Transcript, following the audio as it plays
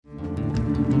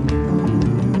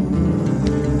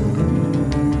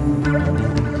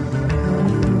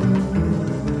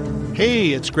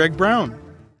Hey, it's Greg Brown.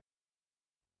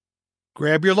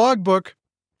 Grab your logbook,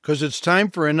 because it's time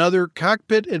for another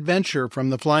cockpit adventure from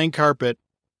the flying carpet.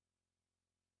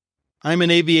 I'm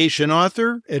an aviation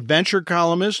author, adventure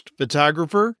columnist,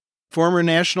 photographer, former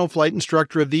National Flight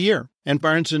Instructor of the Year, and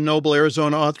Barnes & Noble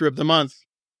Arizona Author of the Month.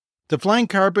 The Flying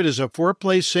Carpet is a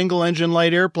 4-place single-engine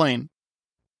light airplane.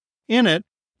 In it,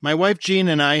 my wife Jean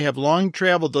and I have long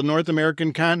traveled the North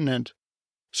American continent,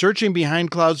 searching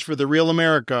behind clouds for the real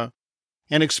America,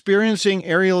 and experiencing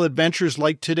aerial adventures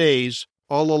like today's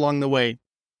all along the way.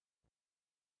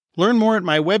 Learn more at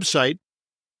my website,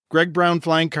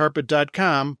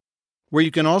 gregbrownflyingcarpet.com, where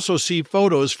you can also see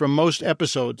photos from most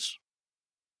episodes.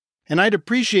 And I'd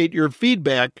appreciate your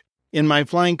feedback in my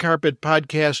Flying Carpet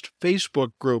Podcast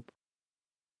Facebook group.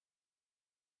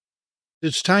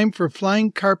 It's time for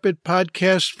Flying Carpet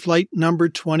Podcast flight number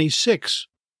 26.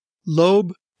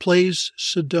 Lobe plays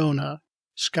Sedona.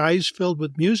 Skies filled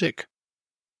with music.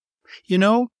 You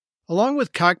know, along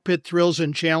with cockpit thrills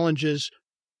and challenges,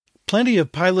 plenty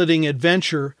of piloting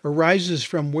adventure arises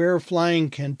from where flying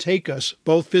can take us,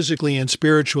 both physically and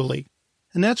spiritually.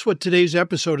 And that's what today's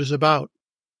episode is about.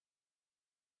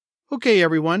 Okay,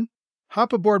 everyone,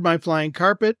 hop aboard my flying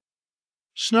carpet,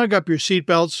 snug up your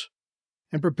seatbelts,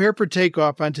 and prepare for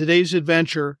takeoff on today's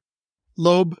adventure,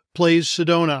 Lobe plays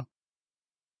Sedona.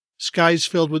 Skies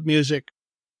filled with music.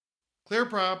 Clear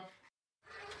prop.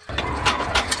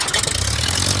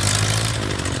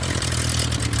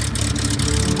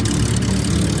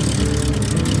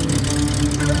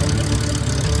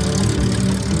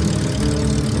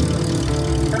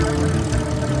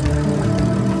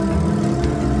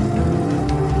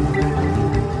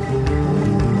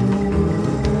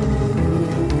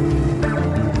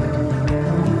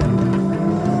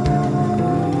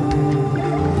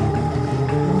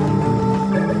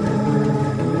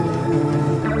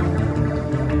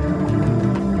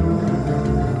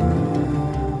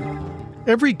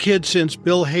 Every kid since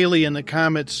Bill Haley and the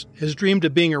Comets has dreamed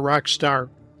of being a rock star.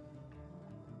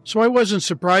 So I wasn't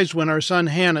surprised when our son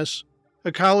Hannes,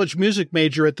 a college music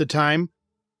major at the time,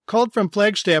 called from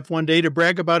Flagstaff one day to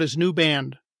brag about his new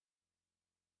band.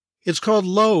 It's called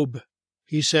Lobe,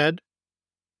 he said,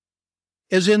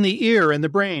 as in the ear and the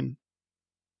brain.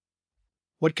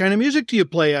 What kind of music do you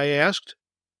play? I asked.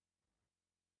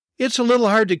 It's a little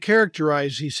hard to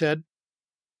characterize, he said.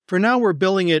 For now, we're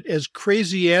billing it as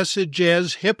crazy acid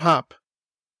jazz hip-hop.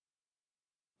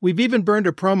 We've even burned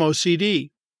a promo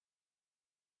CD.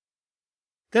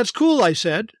 That's cool, I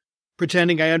said,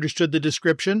 pretending I understood the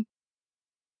description.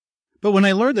 But when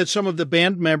I learned that some of the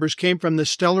band members came from the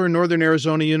stellar Northern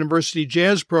Arizona University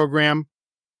jazz program,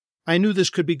 I knew this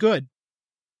could be good.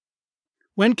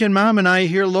 When can Mom and I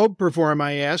hear Lobe perform?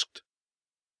 I asked.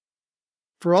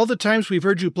 For all the times we've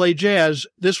heard you play jazz,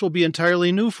 this will be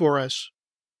entirely new for us.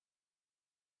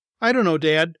 I don't know,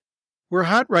 Dad. We're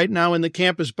hot right now in the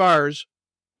campus bars,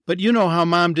 but you know how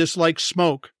Mom dislikes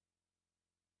smoke.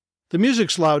 The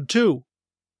music's loud, too.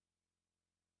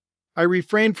 I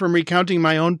refrained from recounting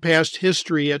my own past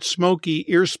history at smoky,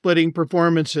 ear-splitting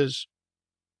performances.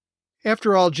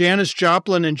 After all, Janis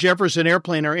Joplin and Jefferson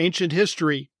Airplane are ancient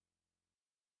history.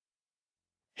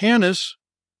 Hannes,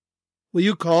 will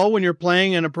you call when you're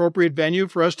playing an appropriate venue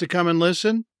for us to come and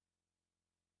listen?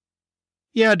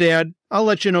 Yeah, Dad, I'll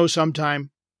let you know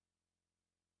sometime.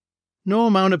 No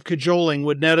amount of cajoling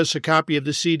would net us a copy of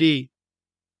the CD.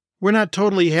 We're not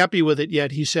totally happy with it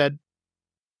yet, he said.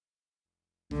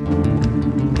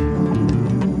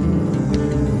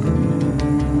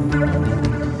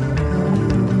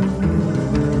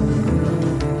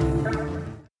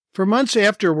 For months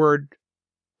afterward,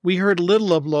 we heard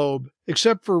little of Lobe,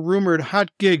 except for rumored hot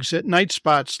gigs at night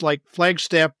spots like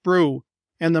Flagstaff Brew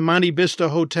and the Monte Vista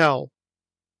Hotel.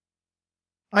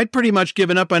 I'd pretty much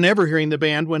given up on ever hearing the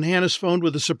band when Hannes phoned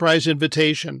with a surprise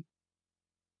invitation.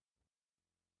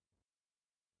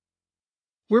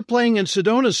 We're playing in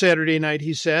Sedona Saturday night,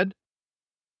 he said.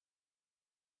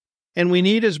 And we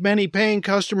need as many paying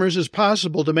customers as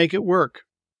possible to make it work.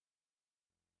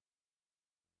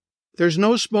 There's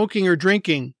no smoking or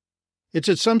drinking. It's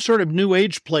at some sort of new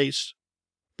age place,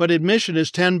 but admission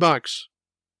is $10.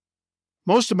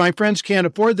 Most of my friends can't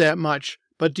afford that much,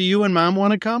 but do you and Mom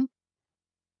want to come?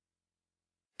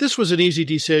 This was an easy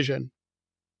decision.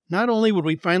 Not only would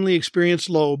we finally experience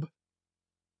Lobe,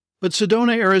 but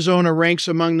Sedona, Arizona ranks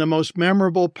among the most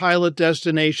memorable pilot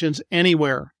destinations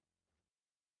anywhere.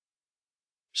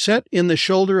 Set in the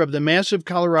shoulder of the massive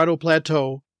Colorado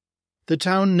Plateau, the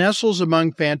town nestles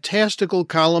among fantastical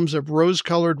columns of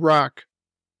rose-colored rock.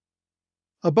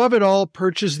 Above it all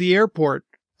perches the airport,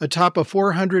 atop a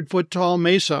 400-foot-tall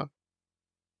mesa.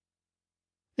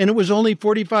 and it was only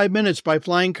 45 minutes by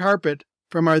flying carpet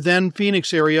from our then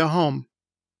Phoenix area home.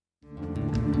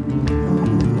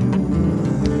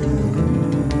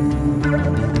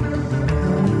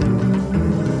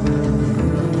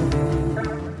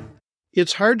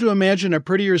 It's hard to imagine a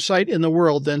prettier sight in the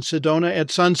world than Sedona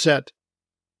at sunset,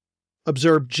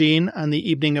 observed Jean on the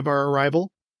evening of our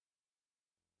arrival.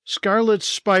 Scarlet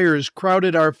spires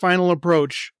crowded our final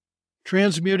approach,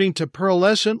 transmuting to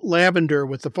pearlescent lavender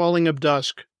with the falling of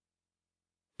dusk.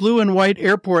 Blue and white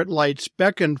airport lights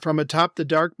beckoned from atop the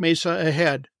dark mesa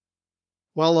ahead,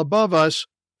 while above us,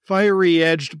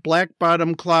 fiery-edged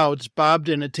black-bottom clouds bobbed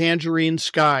in a tangerine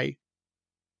sky.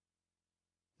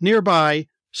 Nearby,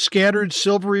 scattered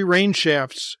silvery rain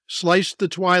shafts sliced the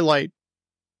twilight,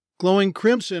 glowing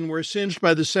crimson where singed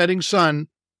by the setting sun,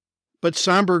 but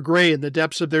somber gray in the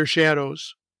depths of their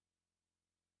shadows.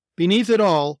 Beneath it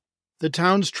all, the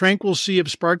town's tranquil sea of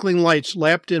sparkling lights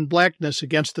lapped in blackness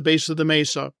against the base of the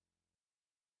mesa.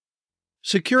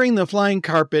 Securing the flying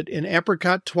carpet in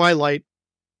apricot twilight,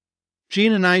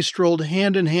 Jean and I strolled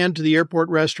hand in hand to the airport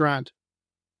restaurant.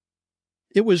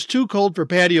 It was too cold for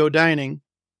patio dining,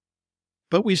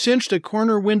 but we cinched a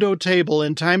corner window table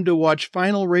in time to watch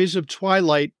final rays of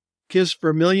twilight kiss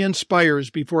vermilion spires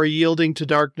before yielding to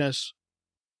darkness.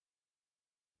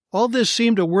 All this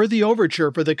seemed a worthy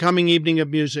overture for the coming evening of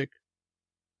music.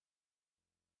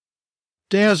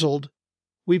 Dazzled,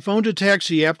 we phoned a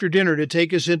taxi after dinner to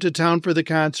take us into town for the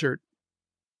concert.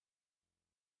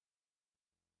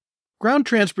 Ground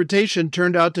transportation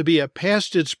turned out to be a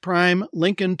past-its-prime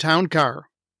Lincoln town car.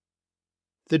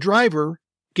 The driver,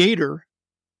 Gator,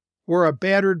 wore a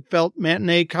battered felt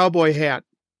matinee cowboy hat.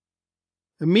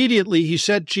 Immediately, he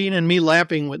set Jean and me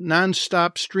laughing with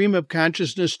non-stop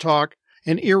stream-of-consciousness talk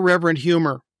and irreverent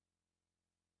humor.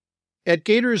 At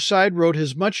Gator's side rode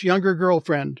his much younger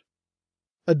girlfriend,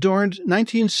 adorned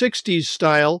 1960s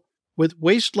style with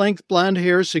waist-length blonde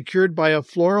hair secured by a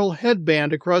floral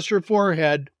headband across her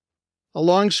forehead, a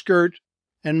long skirt,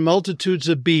 and multitudes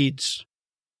of beads.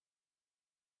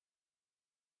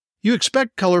 You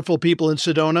expect colorful people in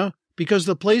Sedona because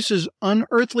the place's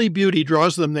unearthly beauty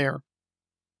draws them there.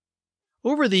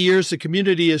 Over the years, the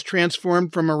community has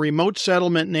transformed from a remote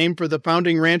settlement named for the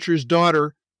founding rancher's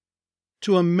daughter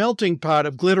to a melting pot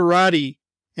of glitterati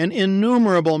and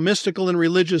innumerable mystical and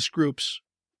religious groups.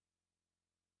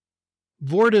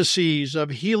 Vortices of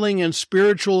healing and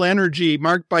spiritual energy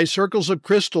marked by circles of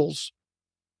crystals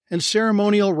and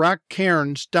ceremonial rock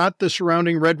cairns dot the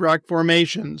surrounding red rock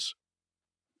formations,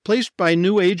 placed by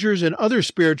New Agers and other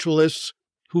spiritualists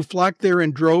who flock there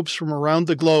in droves from around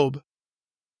the globe.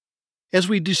 As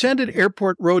we descended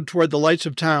Airport Road toward the lights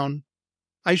of town,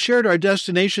 I shared our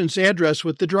destination's address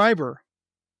with the driver.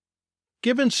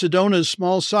 Given Sedona's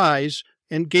small size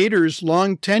and Gator's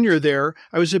long tenure there,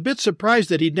 I was a bit surprised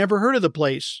that he'd never heard of the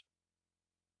place.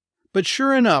 But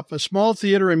sure enough, a small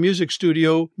theater and music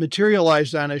studio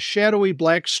materialized on a shadowy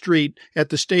black street at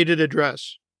the stated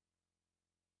address.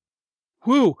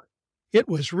 "Whew, it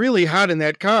was really hot in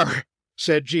that car,"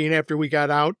 said Jean after we got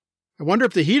out. "I wonder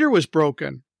if the heater was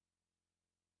broken."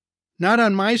 "Not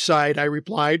on my side," I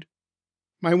replied.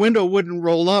 "My window wouldn't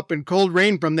roll up and cold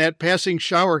rain from that passing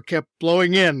shower kept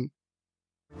blowing in."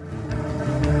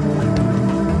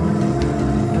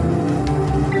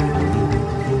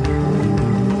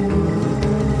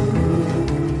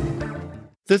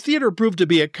 The theater proved to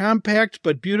be a compact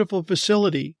but beautiful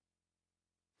facility.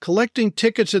 Collecting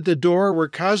tickets at the door were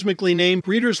cosmically named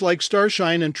readers like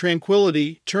Starshine and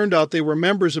Tranquility. Turned out they were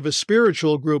members of a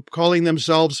spiritual group calling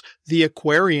themselves the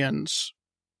Aquarians.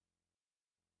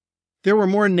 There were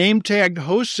more name-tagged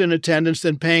hosts in attendance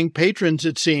than paying patrons,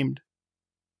 it seemed.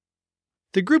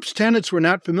 The group's tenets were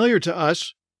not familiar to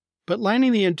us, but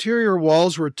lining the interior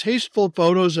walls were tasteful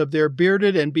photos of their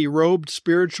bearded and berobed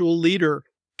spiritual leader,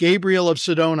 Gabriel of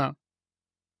Sedona.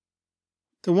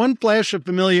 The one flash of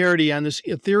familiarity on this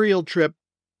ethereal trip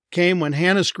came when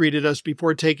Hannes greeted us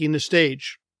before taking the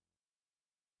stage.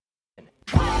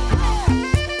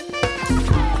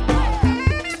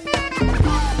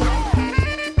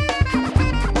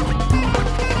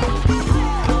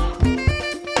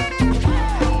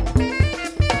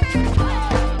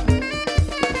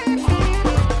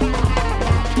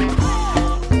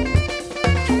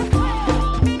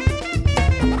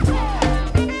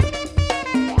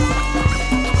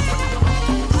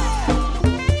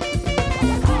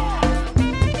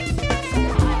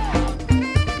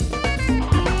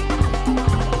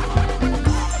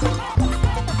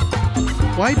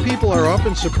 Why people are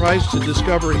often surprised to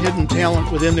discover hidden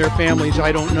talent within their families,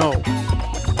 I don't know.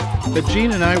 But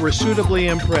Jean and I were suitably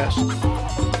impressed.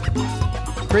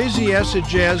 Crazy acid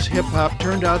jazz hip-hop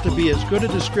turned out to be as good a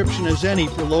description as any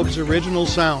for Lobe's original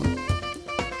sound.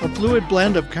 A fluid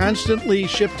blend of constantly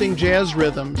shifting jazz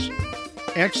rhythms,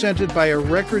 accented by a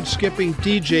record-skipping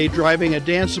DJ driving a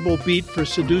danceable beat for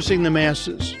seducing the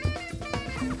masses.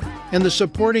 And the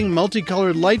supporting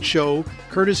multicolored light show,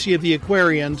 courtesy of the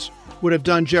Aquarians, would have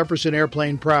done Jefferson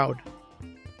Airplane proud.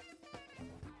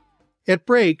 At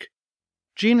break,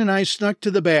 Gene and I snuck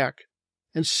to the back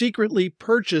and secretly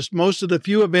purchased most of the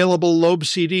few available Lobe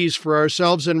CDs for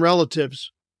ourselves and relatives,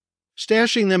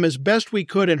 stashing them as best we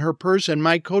could in her purse and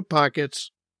my coat pockets.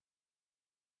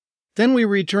 Then we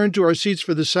returned to our seats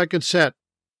for the second set.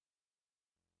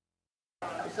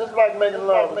 It's just like making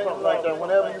love or something like that.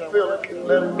 Whenever you feel it,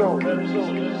 let it go. Let it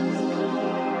go.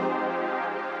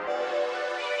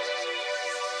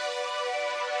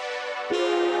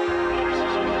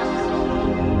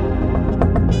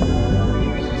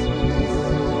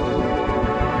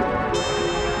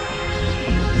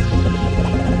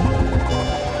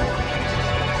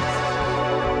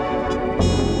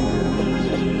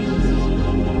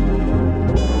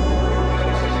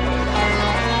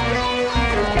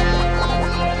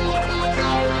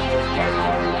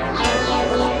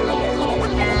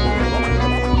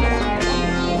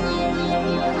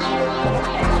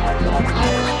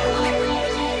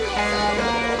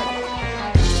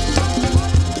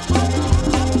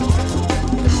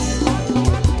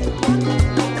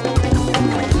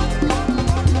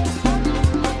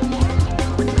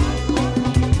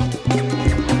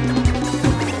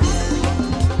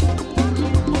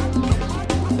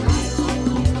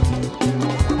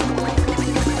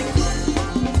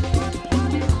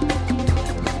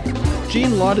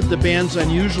 Gene lauded the band's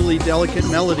unusually delicate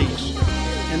melodies,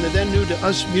 and the then new to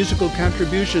us musical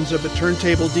contributions of a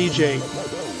turntable DJ.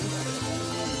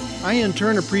 I in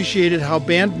turn appreciated how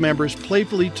band members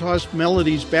playfully tossed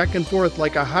melodies back and forth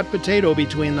like a hot potato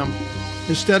between them,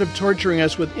 instead of torturing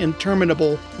us with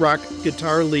interminable rock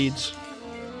guitar leads.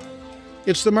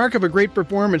 It's the mark of a great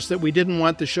performance that we didn't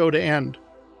want the show to end.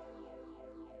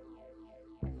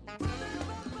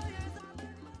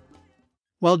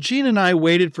 While Gene and I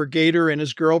waited for Gator and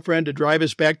his girlfriend to drive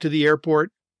us back to the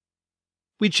airport,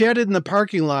 we chatted in the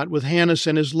parking lot with Hannes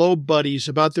and his Lobe buddies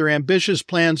about their ambitious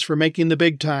plans for making the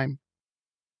big time.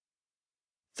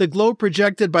 The glow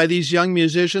projected by these young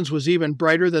musicians was even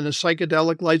brighter than the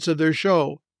psychedelic lights of their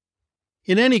show.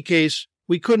 In any case,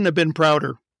 we couldn't have been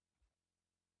prouder.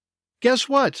 "Guess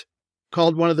what?"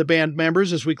 called one of the band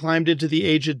members as we climbed into the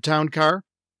aged town car.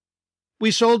 "We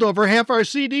sold over half our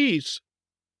CDs."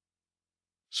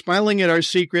 Smiling at our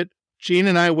secret, Gene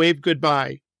and I waved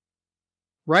goodbye.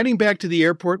 Riding back to the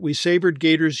airport, we savored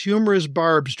Gator's humorous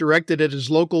barbs directed at his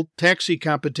local taxi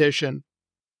competition.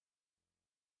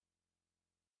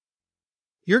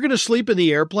 "You're going to sleep in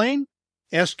the airplane?"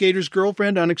 asked Gator's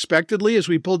girlfriend unexpectedly as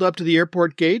we pulled up to the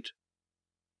airport gate.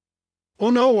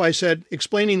 "Oh no," I said,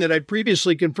 explaining that I'd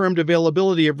previously confirmed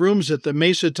availability of rooms at the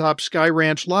Mesa Top Sky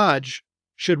Ranch Lodge,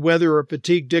 should weather or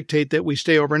fatigue dictate that we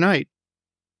stay overnight.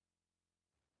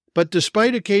 But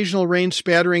despite occasional rain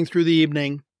spattering through the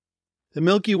evening, the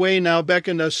Milky Way now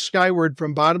beckoned us skyward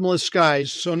from bottomless skies,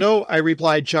 so no, I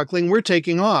replied, chuckling, "we're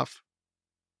taking off."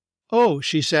 "Oh,"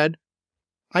 she said,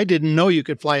 "I didn't know you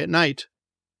could fly at night."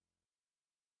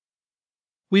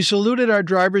 We saluted our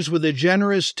drivers with a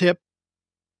generous tip,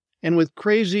 and with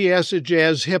crazy acid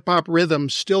jazz hip-hop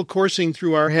rhythms still coursing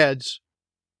through our heads,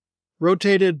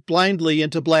 rotated blindly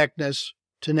into blackness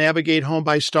to navigate home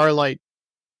by starlight.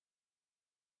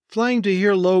 Flying to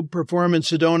hear Lobe perform in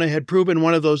Sedona had proven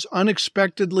one of those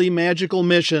unexpectedly magical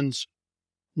missions,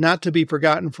 not to be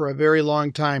forgotten for a very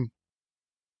long time.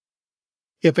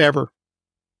 If ever.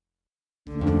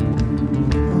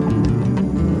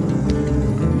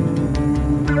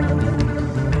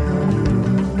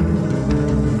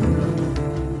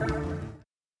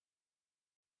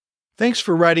 Thanks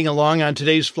for riding along on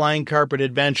today's Flying Carpet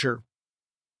adventure.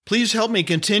 Please help me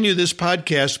continue this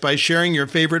podcast by sharing your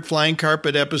favorite Flying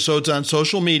Carpet episodes on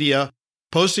social media,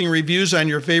 posting reviews on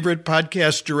your favorite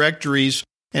podcast directories,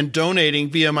 and donating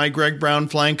via my Greg Brown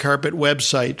Flying Carpet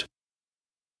website.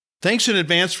 Thanks in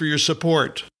advance for your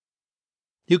support.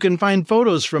 You can find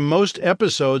photos from most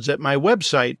episodes at my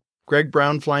website,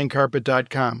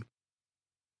 gregbrownflyingcarpet.com.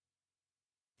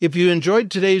 If you enjoyed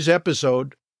today's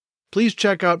episode, please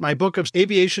check out my book of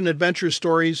aviation adventure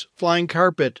stories, Flying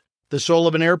Carpet, The Soul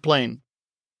of an Airplane,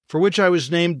 for which I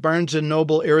was named Barnes &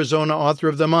 Noble Arizona Author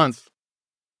of the Month.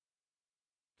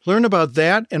 Learn about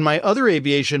that and my other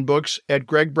aviation books at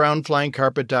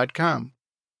gregbrownflyingcarpet.com.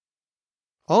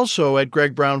 Also at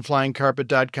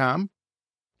gregbrownflyingcarpet.com,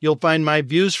 you'll find my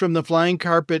views from the flying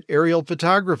carpet aerial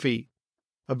photography,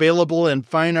 available in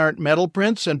fine art metal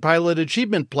prints and pilot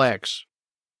achievement plaques.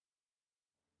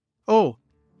 Oh,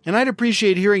 and I'd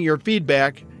appreciate hearing your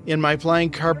feedback in my Flying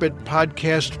Carpet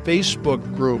Podcast Facebook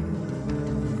group.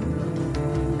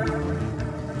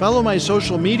 Follow my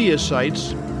social media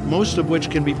sites, most of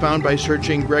which can be found by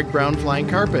searching Greg Brown Flying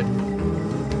Carpet.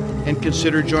 And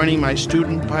consider joining my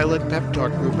Student Pilot Pep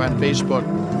Talk group on Facebook.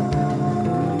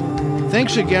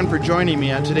 Thanks again for joining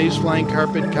me on today's Flying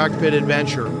Carpet Cockpit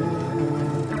Adventure.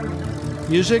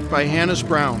 Music by Hannes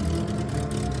Brown.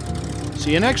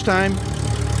 See you next time.